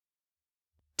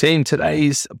Team,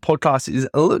 today's podcast is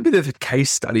a little bit of a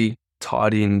case study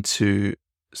tied into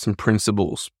some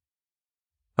principles.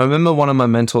 I remember one of my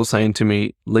mentors saying to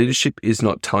me, leadership is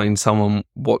not telling someone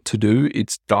what to do,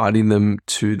 it's guiding them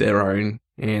to their own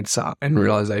answer and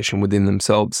realization within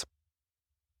themselves.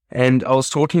 And I was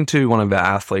talking to one of our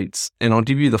athletes, and I'll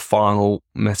give you the final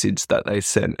message that they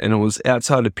sent, and it was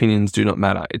outside opinions do not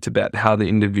matter. It's about how the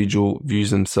individual views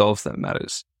themselves that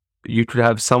matters. You could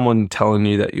have someone telling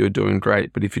you that you're doing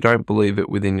great, but if you don't believe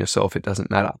it within yourself, it doesn't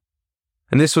matter.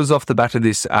 And this was off the back of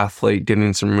this athlete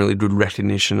getting some really good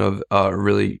recognition of a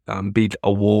really big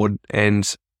award.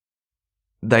 And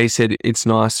they said, it's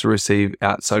nice to receive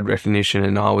outside recognition.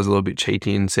 And I was a little bit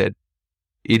cheeky and said,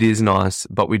 it is nice,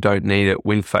 but we don't need it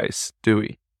win face, do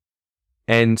we?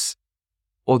 And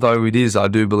although it is, I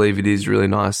do believe it is really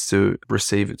nice to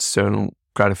receive external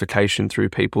gratification through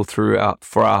people for our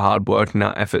hard work and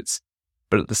our efforts.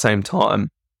 But at the same time,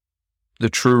 the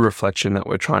true reflection that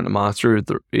we're trying to master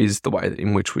is the way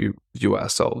in which we view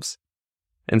ourselves.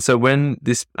 And so when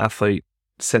this athlete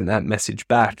sent that message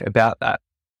back about that,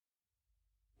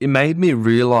 it made me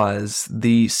realize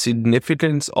the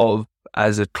significance of,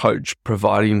 as a coach,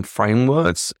 providing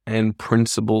frameworks and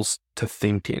principles to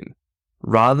think in.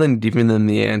 Rather than giving them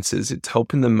the answers, it's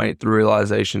helping them make the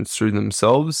realizations through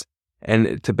themselves. And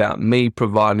it's about me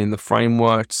providing the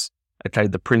frameworks,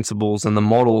 the principles and the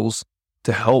models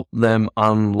to help them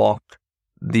unlock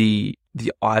the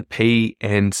IP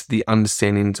and the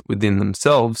understandings within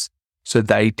themselves so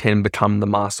they can become the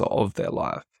master of their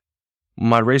life.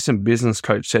 My recent business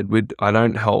coach said, I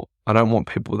don't want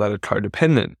people that are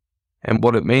codependent. And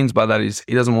what it means by that is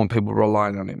he doesn't want people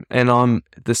relying on him. And I'm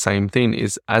the same thing,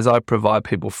 is as I provide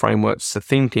people frameworks to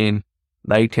think in,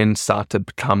 they can start to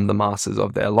become the masters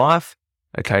of their life,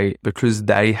 because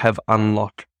they have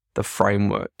unlocked the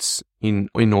frameworks in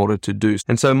order to do.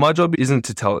 And so my job isn't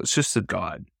to tell, it's just a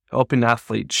guide, helping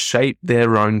athletes shape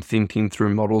their own thinking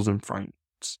through models and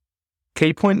frameworks.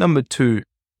 Key point number 2,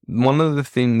 one of the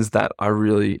things that I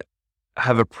really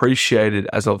have appreciated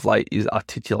as of late is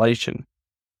articulation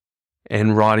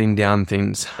and writing down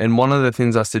things. And one of the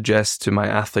things I suggest to my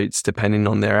athletes, depending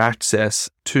on their access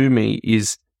to me,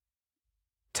 is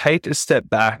take a step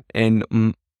back and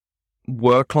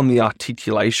work on the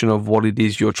articulation of what it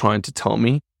is you're trying to tell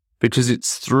me, because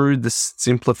it's through the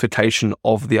simplification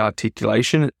of the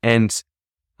articulation and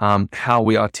how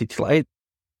we articulate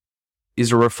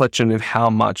is a reflection of how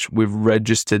much we've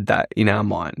registered that in our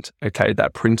mind,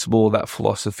 that principle, that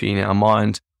philosophy in our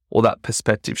mind, or that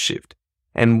perspective shift.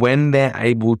 And when they're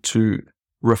able to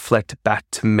reflect back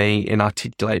to me and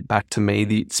articulate back to me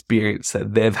the experience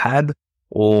that they've had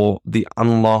or the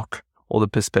unlock or the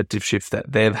perspective shift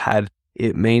that they've had,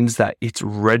 it means that it's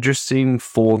registering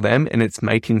for them and it's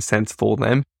making sense for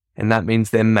them. And that means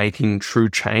they're making true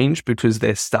change because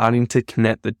they're starting to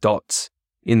connect the dots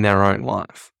in their own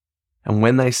life. And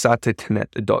when they start to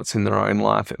connect the dots in their own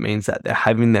life, it means that they're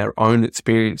having their own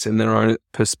experience and their own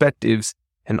perspectives.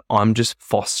 And I'm just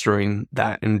fostering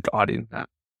that and guiding that.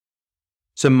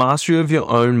 So mastery of your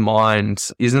own mind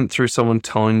isn't through someone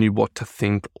telling you what to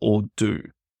think or do.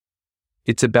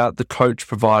 It's about the coach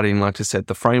providing, like I said,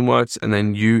 the frameworks, and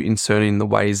then you inserting the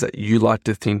ways that you like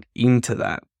to think into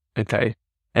that.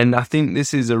 And I think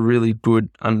this is a really good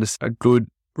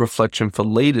reflection for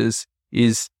leaders,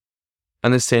 is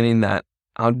understanding that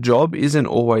our job isn't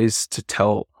always to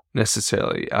tell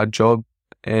necessarily. Our job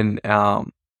and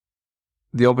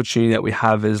the opportunity that we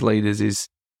have as leaders is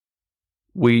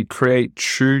we create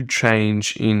true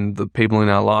change in the people in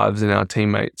our lives and our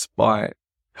teammates by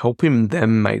helping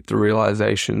them make the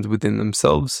realizations within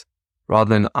themselves rather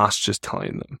than us just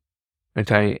telling them.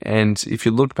 And if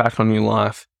you look back on your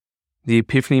life, the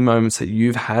epiphany moments that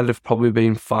you've had have probably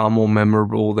been far more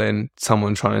memorable than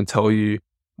someone trying to tell you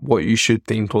what you should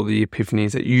think or the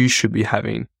epiphanies that you should be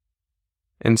having.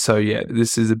 And so,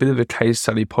 this is a bit of a case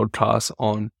study podcast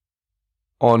on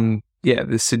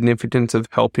the significance of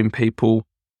helping people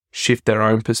shift their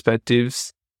own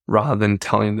perspectives rather than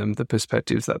telling them the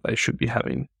perspectives that they should be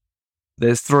having.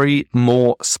 There's 3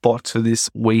 more spots for this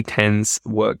weekend's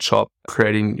workshop,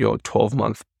 creating your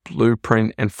 12-month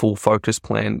blueprint and full focus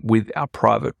plan with our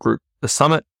private group, The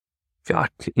Summit. If you're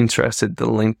interested, the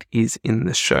link is in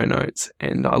the show notes,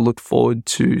 and I look forward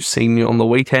to seeing you on the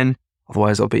weekend.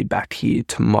 Otherwise, I'll be back here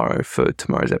tomorrow for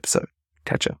tomorrow's episode.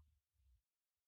 Catch ya.